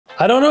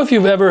I don't know if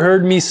you've ever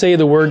heard me say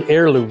the word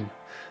Heirloom,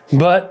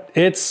 but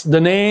it's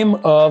the name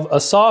of a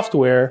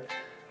software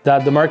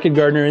that the Market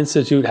Gardener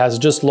Institute has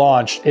just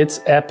launched. It's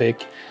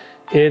epic.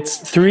 It's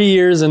 3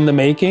 years in the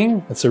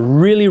making. It's a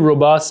really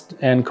robust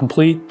and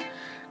complete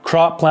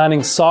crop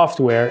planning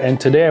software, and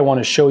today I want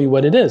to show you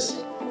what it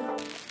is.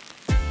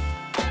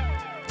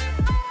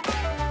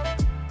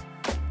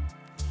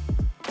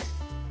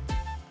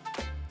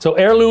 So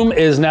Heirloom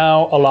is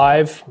now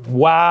alive.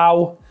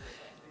 Wow.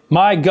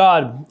 My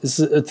God, this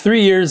is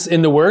 3 years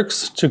in the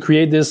works to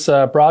create this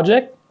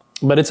project,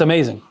 but it's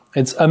amazing.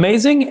 It's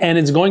amazing, and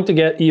it's going to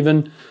get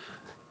even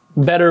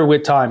better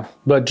with time.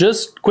 But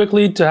just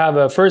quickly to have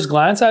a first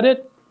glance at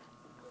it,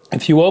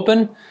 if you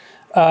open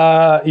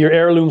your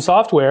Heirloom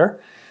software,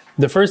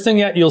 the first thing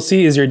that you'll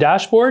see is your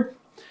dashboard.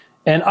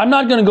 And I'm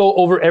not going to go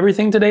over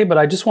everything today, but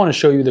I just want to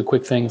show you the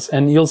quick things.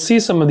 And you'll see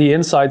some of the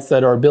insights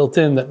that are built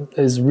in that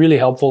is really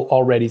helpful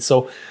already.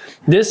 So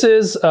this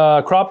is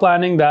crop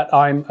planning that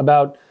I'm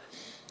about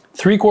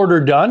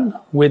 3/4 done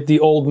with the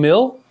old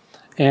mill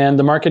and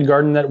the market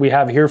garden that we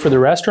have here for the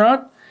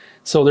restaurant.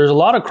 So there's a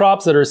lot of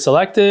crops that are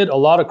selected, a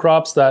lot of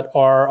crops that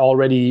are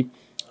already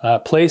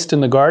placed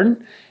in the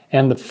garden.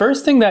 And the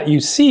first thing that you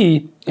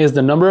see is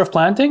the number of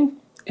planting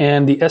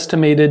and the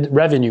estimated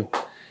revenue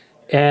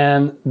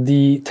and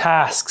the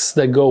tasks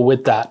that go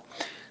with that.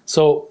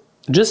 So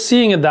just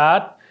seeing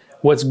that,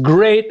 what's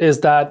great is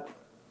that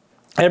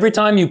every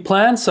time you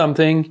plan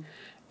something,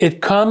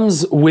 it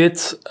comes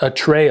with a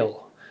trail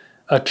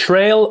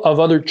of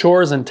other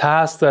chores and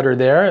tasks that are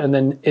there, and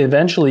then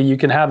eventually you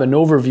can have an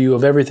overview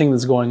of everything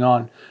that's going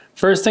on.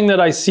 First thing that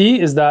I see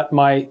is that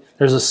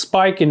there's a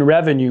spike in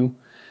revenue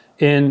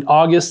in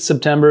August,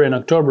 September, and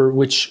October,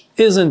 which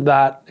isn't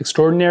that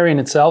extraordinary in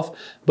itself,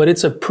 but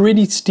it's a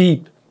pretty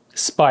steep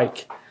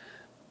spike.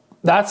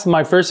 That's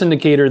my first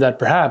indicator that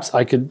perhaps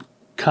I could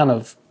kind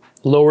of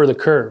lower the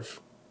curve.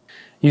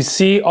 You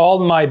see all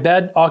my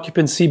bed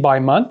occupancy by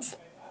month,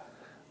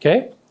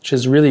 okay, which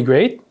is really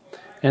great.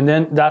 And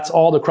then that's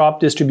all the crop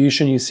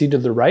distribution you see to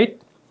the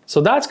right. So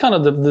that's kind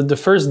of the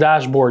first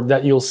dashboard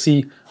that you'll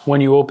see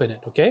when you open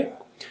it, okay?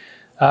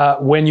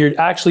 When you're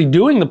actually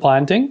doing the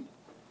planting,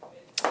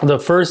 the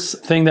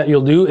first thing that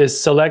you'll do is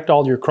select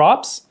all your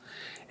crops.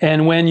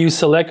 And when you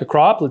select a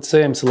crop, let's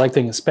say I'm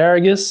selecting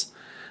asparagus,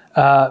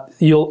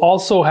 you'll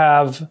also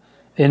have,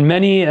 in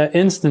many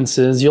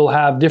instances, you'll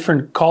have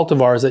different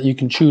cultivars that you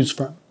can choose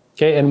from.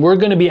 Okay, and we're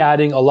going to be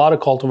adding a lot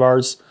of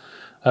cultivars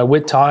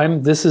with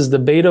time. This is the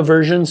beta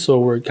version, so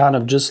we're kind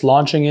of just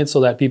launching it so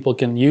that people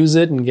can use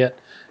it and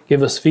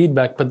give us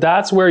feedback. But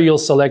that's where you'll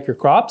select your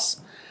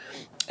crops.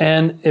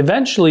 And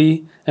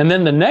eventually, and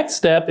then the next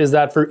step is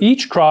that for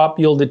each crop,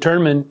 you'll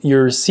determine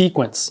your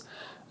sequence.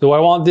 Do I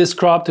want this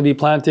crop to be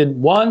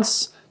planted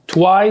once,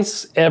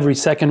 twice, every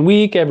second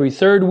week, every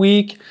third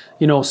week,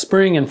 you know,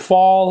 spring and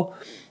fall?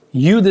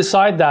 You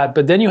decide that,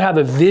 but then you have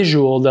a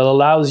visual that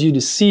allows you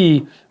to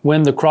see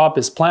when the crop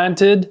is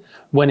planted,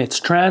 when it's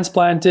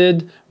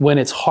transplanted, when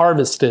it's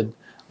harvested.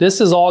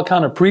 This is all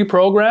kind of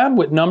pre-programmed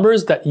with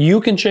numbers that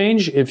you can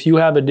change if you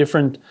have a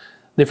different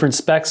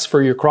specs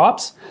for your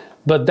crops,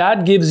 but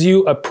that gives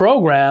you a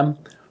program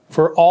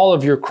for all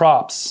of your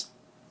crops.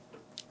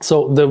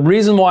 So the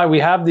reason why we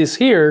have this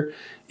here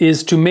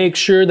is to make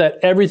sure that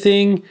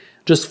everything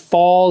just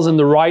falls in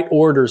the right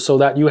order so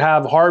that you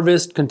have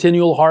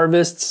continual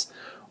harvests,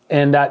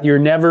 and that you're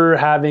never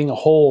having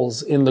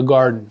holes in the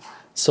garden.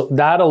 So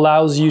that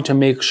allows you to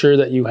make sure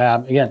that you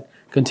have, again,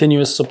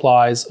 continuous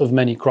supplies of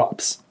many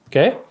crops,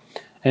 okay?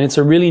 And it's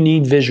a really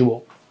neat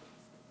visual.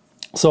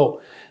 So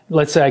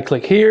let's say I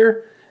click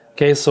here.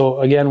 Okay, so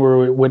again,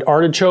 we're with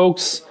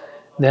artichokes.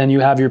 Then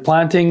you have your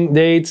planting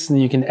dates, and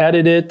you can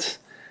edit it.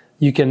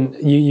 You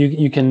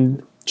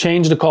can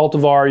change the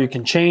cultivar, you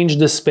can change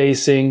the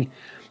spacing,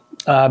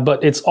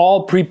 but it's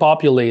all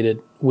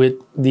pre-populated with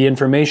the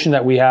information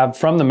that we have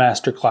from the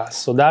masterclass.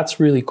 So that's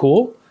really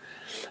cool.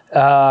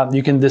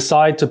 You can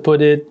decide to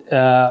put it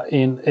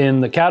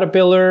in the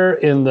caterpillar,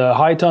 in the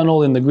high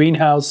tunnel, in the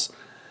greenhouse.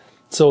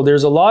 So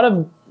there's a lot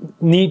of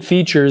neat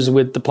features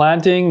with the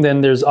planting.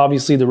 Then there's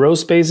obviously the row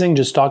spacing,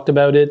 just talked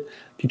about it.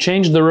 If you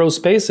change the row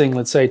spacing,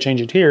 let's say I change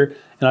it here,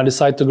 and I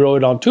decide to grow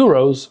it on 2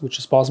 rows, which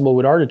is possible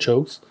with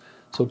artichokes.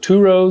 So 2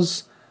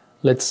 rows,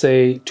 let's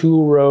say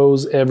 2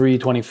 rows every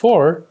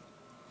 24,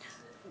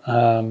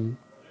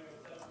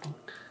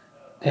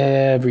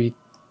 every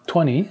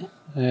 20,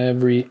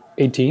 every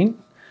 18.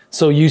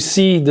 So you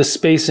see the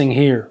spacing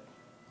here.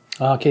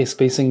 Okay,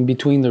 spacing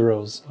between the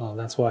rows. Oh,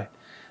 that's why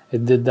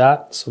it did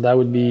that. So that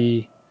would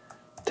be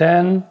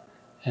 10,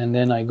 and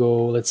then I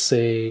go, let's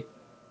say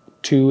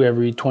 2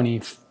 every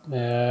 20,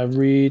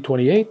 every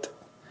 28.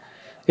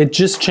 It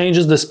just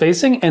changes the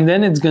spacing, and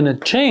then it's going to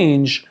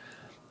change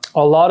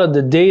a lot of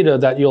the data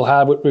that you'll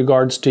have with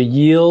regards to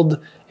yield.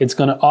 It's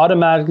going to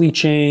automatically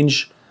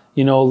change,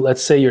 you know,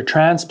 let's say your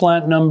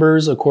transplant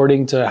numbers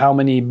according to how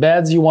many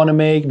beds you want to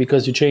make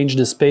because you changed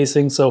the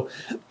spacing. So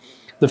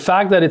the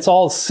fact that it's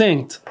all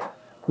synced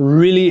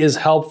really is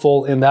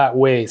helpful in that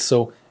way.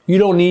 So you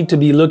don't need to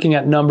be looking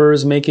at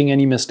numbers, making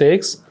any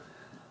mistakes.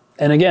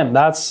 And again,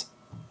 that's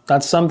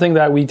something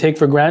that we take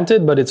for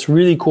granted, but it's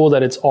really cool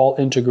that it's all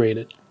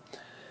integrated.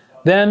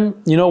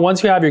 Then, you know,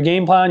 once you have your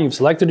game plan, you've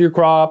selected your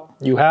crop,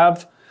 you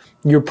have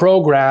your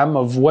program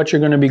of what you're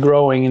going to be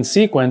growing in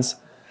sequence,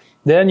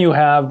 then you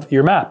have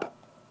your map.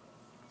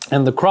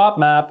 And the crop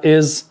map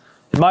is,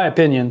 in my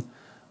opinion,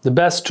 the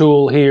best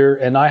tool here.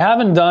 And I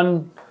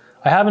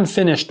haven't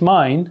finished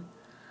mine,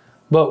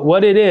 but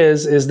what it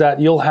is that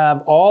you'll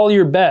have all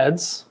your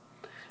beds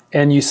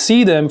and you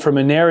see them from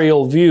an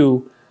aerial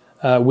view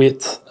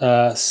with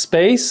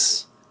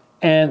space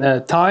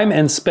and time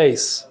and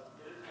space.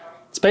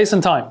 Space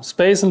and time,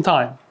 space and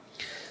time.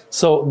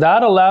 So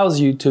that allows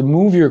you to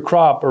move your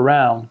crop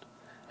around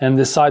and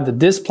decide that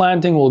this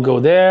planting will go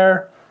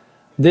there,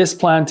 this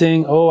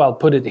planting, oh, I'll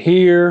put it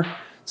here.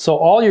 So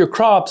all your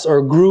crops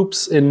are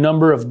groups in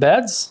number of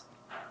beds,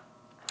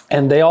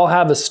 and they all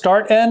have a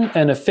start end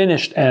and a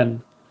finished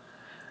end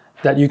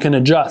that you can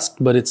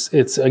adjust. But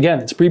it's again,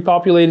 it's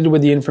pre-populated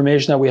with the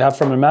information that we have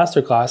from a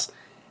masterclass.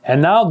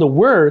 And now the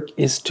work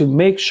is to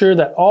make sure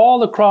that all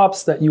the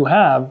crops that you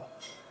have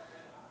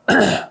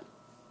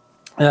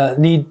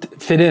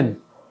fit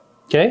in,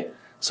 okay?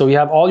 So you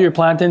have all your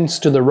plantings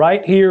to the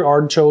right here,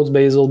 artichokes,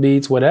 basil,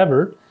 beets,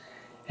 whatever.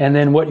 And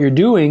then what you're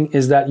doing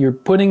is that you're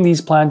putting these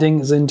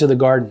plantings into the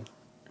garden.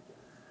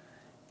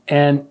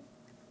 And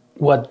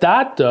what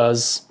that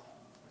does,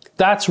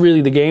 that's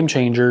really the game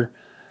changer,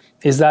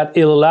 is that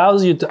it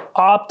allows you to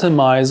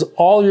optimize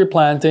all your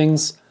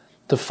plantings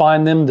to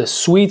find them the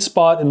sweet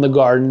spot in the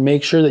garden,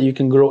 make sure that you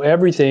can grow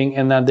everything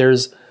and that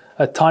there's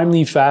a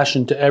timely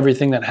fashion to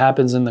everything that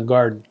happens in the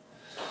garden.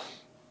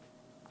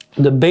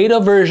 The beta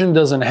version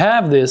doesn't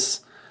have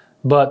this,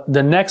 but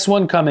the next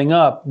one coming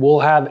up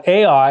will have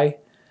AI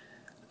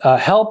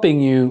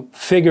helping you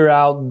figure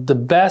out the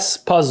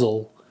best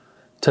puzzle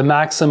to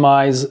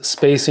maximize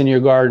space in your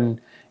garden,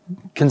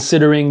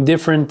 considering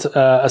different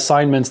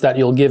assignments that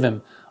you'll give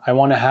him. I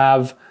want to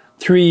have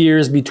 3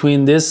 years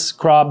between this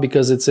crop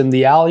because it's in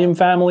the allium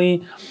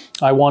family.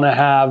 I want to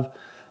have,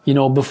 you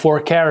know, before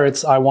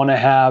carrots, I want to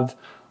have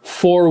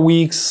 4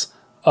 weeks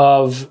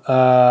of,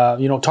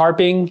 you know,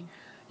 tarping.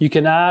 You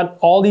can add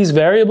all these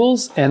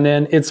variables and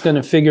then it's going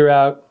to figure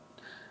out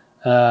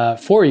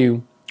for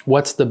you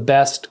what's the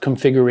best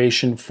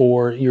configuration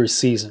for your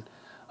season.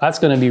 That's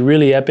going to be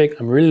really epic.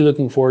 I'm really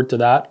looking forward to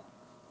that.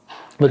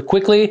 But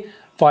quickly,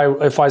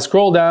 if I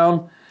scroll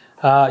down,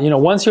 you know,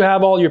 once you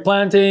have all your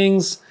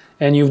plantings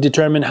and you've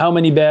determined how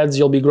many beds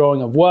you'll be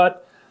growing of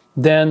what,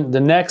 then the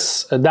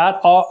next,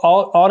 that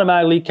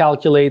automatically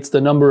calculates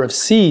the number of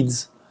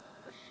seeds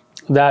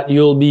that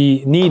you'll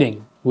be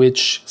needing,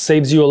 which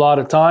saves you a lot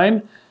of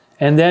time.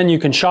 And then you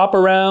can shop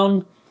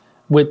around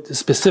with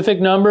specific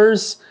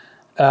numbers.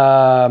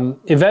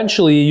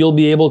 Eventually, you'll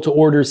be able to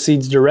order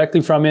seeds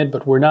directly from it,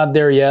 but we're not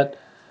there yet.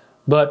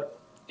 But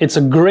it's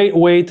a great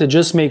way to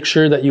just make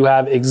sure that you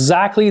have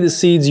exactly the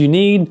seeds you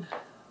need,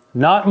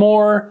 not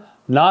more,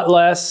 not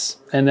less,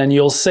 and then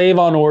you'll save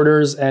on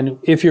orders. And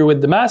if you're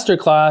with the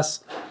masterclass,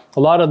 a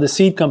lot of the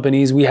seed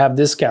companies, we have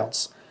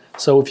discounts.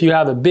 So if you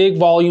have a big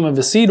volume of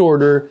a seed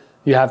order,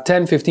 you have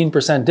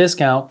 10–15%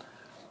 discount.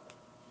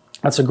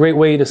 That's a great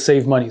way to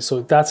save money.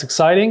 So that's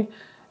exciting.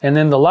 And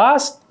then the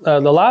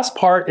last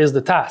part is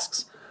the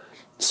tasks.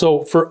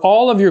 So for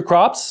all of your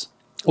crops,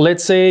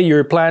 let's say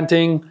you're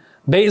planting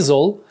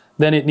basil,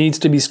 then it needs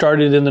to be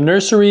started in the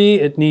nursery.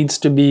 It needs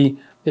to be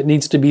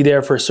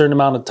there for a certain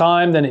amount of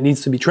time. Then it needs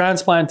to be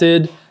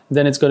transplanted.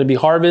 Then it's going to be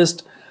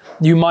harvested.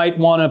 You might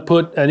want to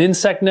put an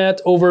insect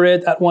net over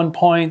it at one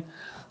point.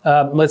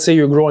 Let's say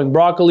you're growing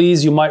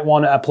broccolis. You might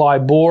want to apply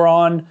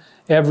boron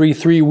every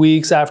 3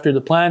 weeks after the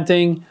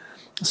planting.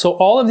 So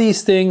all of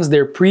these things,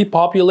 they're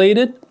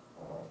pre-populated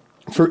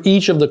for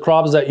each of the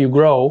crops that you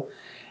grow.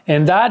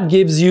 And that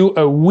gives you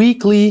a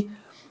weekly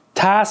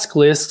task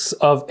list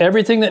of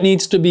everything that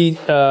needs to be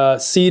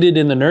seeded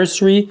in the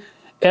nursery,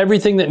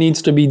 everything that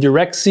needs to be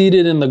direct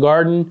seeded in the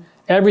garden,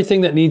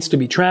 everything that needs to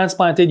be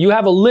transplanted. You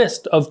have a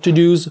list of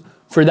to-dos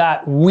for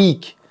that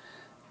week.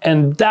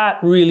 And that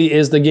really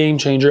is the game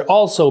changer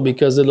also,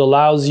 because it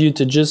allows you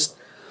to just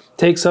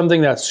take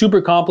something that's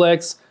super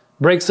complex,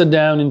 breaks it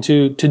down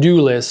into to-do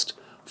list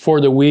for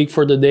the week,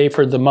 for the day,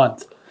 for the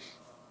month.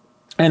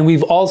 And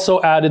we've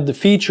also added the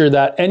feature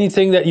that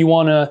anything that you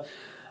want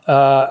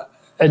to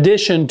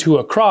addition to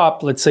a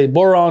crop, let's say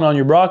boron on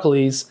your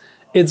broccolis,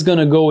 it's going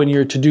to go in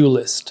your to-do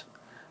list.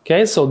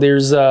 Okay, so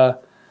there's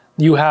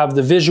you have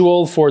the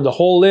visual for the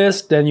whole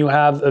list, then you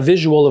have a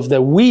visual of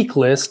the week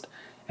list,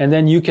 and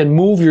then you can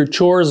move your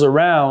chores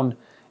around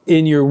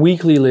in your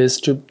weekly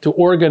list to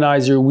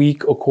organize your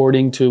week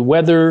according to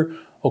weather,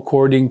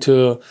 according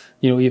to,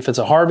 you know, if it's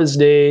a harvest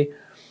day.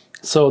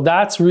 So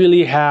that's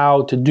really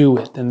how to do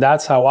it, and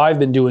that's how I've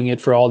been doing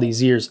it for all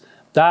these years.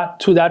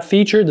 That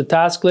feature, the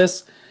task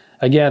list,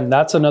 again,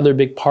 that's another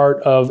big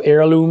part of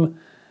Heirloom.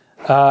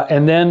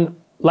 And then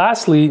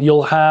lastly,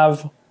 you'll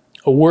have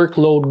a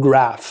workload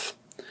graph.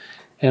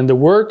 And the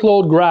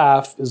workload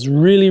graph is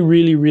really,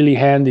 really, really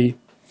handy.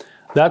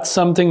 That's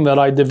something that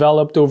I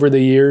developed over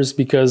the years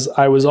because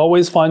I was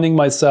always finding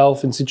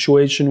myself in a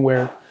situation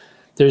where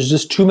There's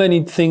just too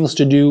many things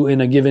to do in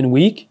a given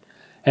week.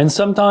 And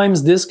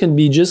sometimes this can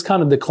be just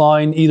kind of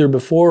declined either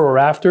before or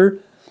after.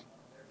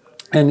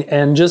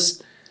 And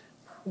just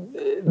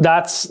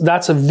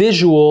that's a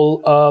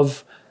visual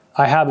of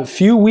I have a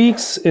few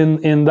weeks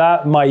in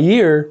that my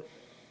year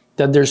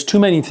that there's too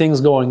many things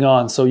going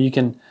on. So you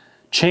can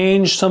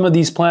change some of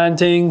these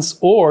plantings,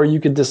 or you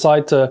could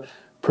decide to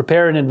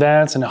prepare in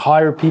advance and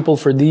hire people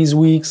for these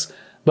weeks.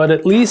 But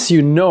at least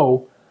you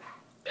know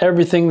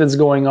everything that's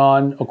going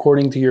on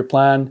according to your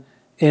plan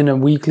in a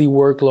weekly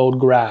workload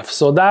graph.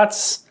 So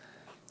that's,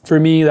 for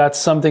me, that's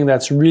something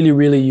that's really,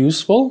 really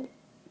useful.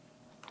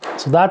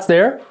 So that's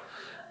there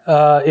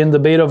in the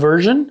beta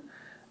version.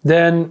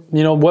 Then,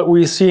 you know, what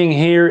we're seeing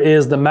here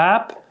is the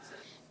map.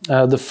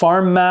 The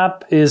farm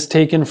map is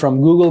taken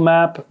from Google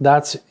Map.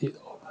 That's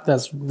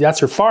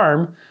your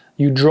farm.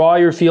 You draw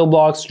your field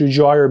blocks, you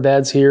draw your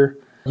beds here.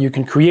 You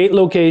can create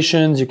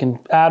locations, you can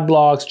add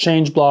blocks,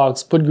 change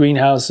blocks, put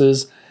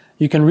greenhouses.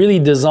 You can really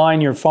design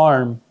your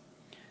farm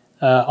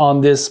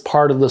on this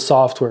part of the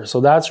software. So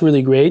that's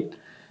really great.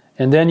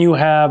 And then you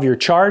have your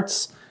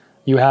charts.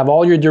 You have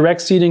all your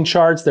direct seeding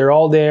charts. They're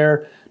all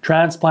there.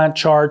 Transplant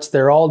charts,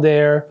 they're all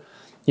there.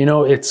 You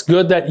know, it's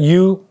good that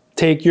you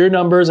take your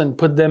numbers and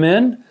put them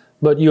in,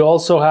 but you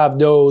also have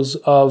those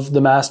of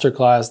the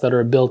masterclass that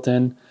are built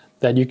in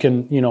that you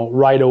can, you know,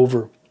 write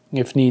over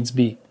if needs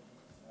be.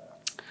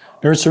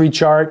 Nursery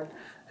chart,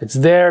 it's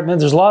there. Man,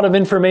 there's a lot of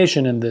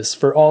information in this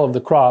for all of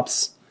the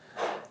crops.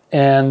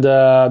 And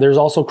there's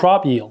also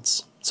crop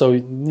yields. So,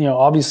 you know,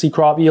 obviously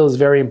crop yield is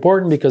very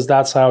important because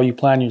that's how you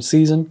plan your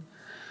season.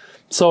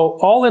 So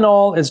all in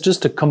all, it's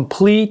just a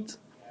complete,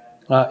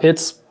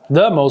 it's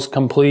the most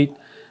complete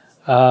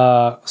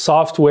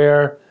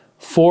software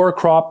for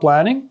crop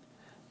planning.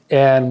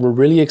 And we're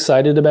really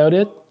excited about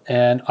it.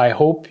 And I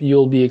hope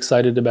you'll be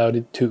excited about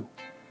it too.